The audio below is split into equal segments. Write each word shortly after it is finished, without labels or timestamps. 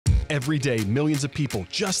Every day, millions of people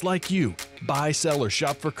just like you buy, sell, or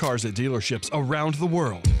shop for cars at dealerships around the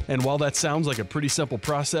world. And while that sounds like a pretty simple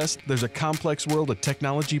process, there's a complex world of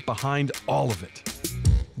technology behind all of it.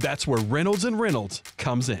 That's where Reynolds and Reynolds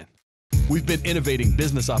comes in. We've been innovating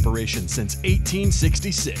business operations since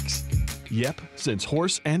 1866. Yep, since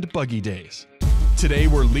horse and buggy days. Today,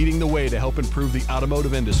 we're leading the way to help improve the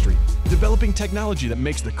automotive industry, developing technology that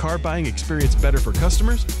makes the car buying experience better for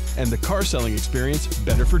customers and the car selling experience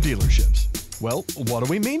better for dealerships. Well, what do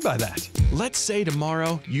we mean by that? Let's say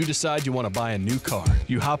tomorrow you decide you want to buy a new car.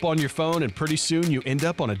 You hop on your phone and pretty soon you end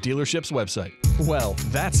up on a dealership's website. Well,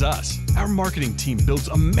 that's us. Our marketing team builds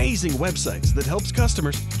amazing websites that helps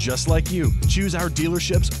customers just like you choose our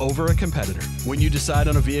dealerships over a competitor. When you decide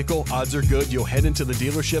on a vehicle, odds are good you'll head into the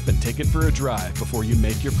dealership and take it for a drive before you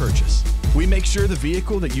make your purchase. We make sure the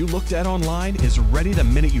vehicle that you looked at online is ready the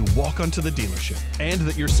minute you walk onto the dealership, and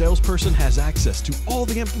that your salesperson has access to all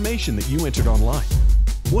the information that you entered online.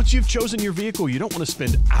 Once you've chosen your vehicle, you don't want to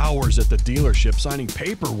spend hours at the dealership signing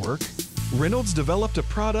paperwork. Reynolds developed a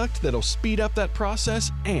product that'll speed up that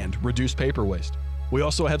process and reduce paper waste. We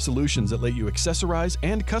also have solutions that let you accessorize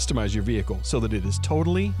and customize your vehicle so that it is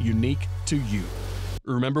totally unique to you.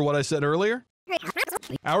 Remember what I said earlier?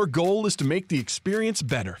 Our goal is to make the experience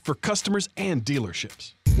better for customers and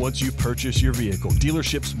dealerships. Once you purchase your vehicle,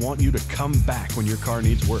 dealerships want you to come back when your car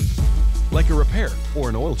needs work, like a repair or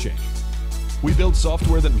an oil change. We build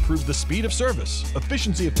software that improves the speed of service,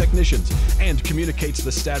 efficiency of technicians, and communicates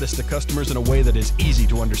the status to customers in a way that is easy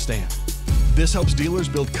to understand. This helps dealers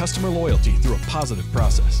build customer loyalty through a positive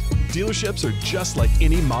process. Dealerships are just like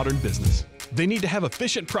any modern business. They need to have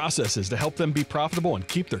efficient processes to help them be profitable and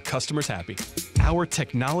keep their customers happy. Our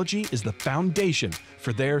technology is the foundation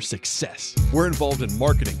for their success. We're involved in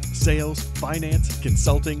marketing, sales, finance,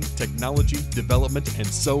 consulting, technology, development, and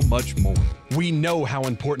so much more. We know how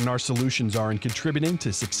important our solutions are in contributing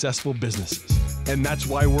to successful businesses. And that's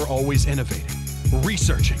why we're always innovating,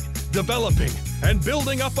 researching, developing, and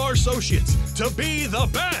building up our associates to be the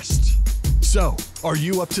best. So, are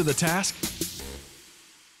you up to the task?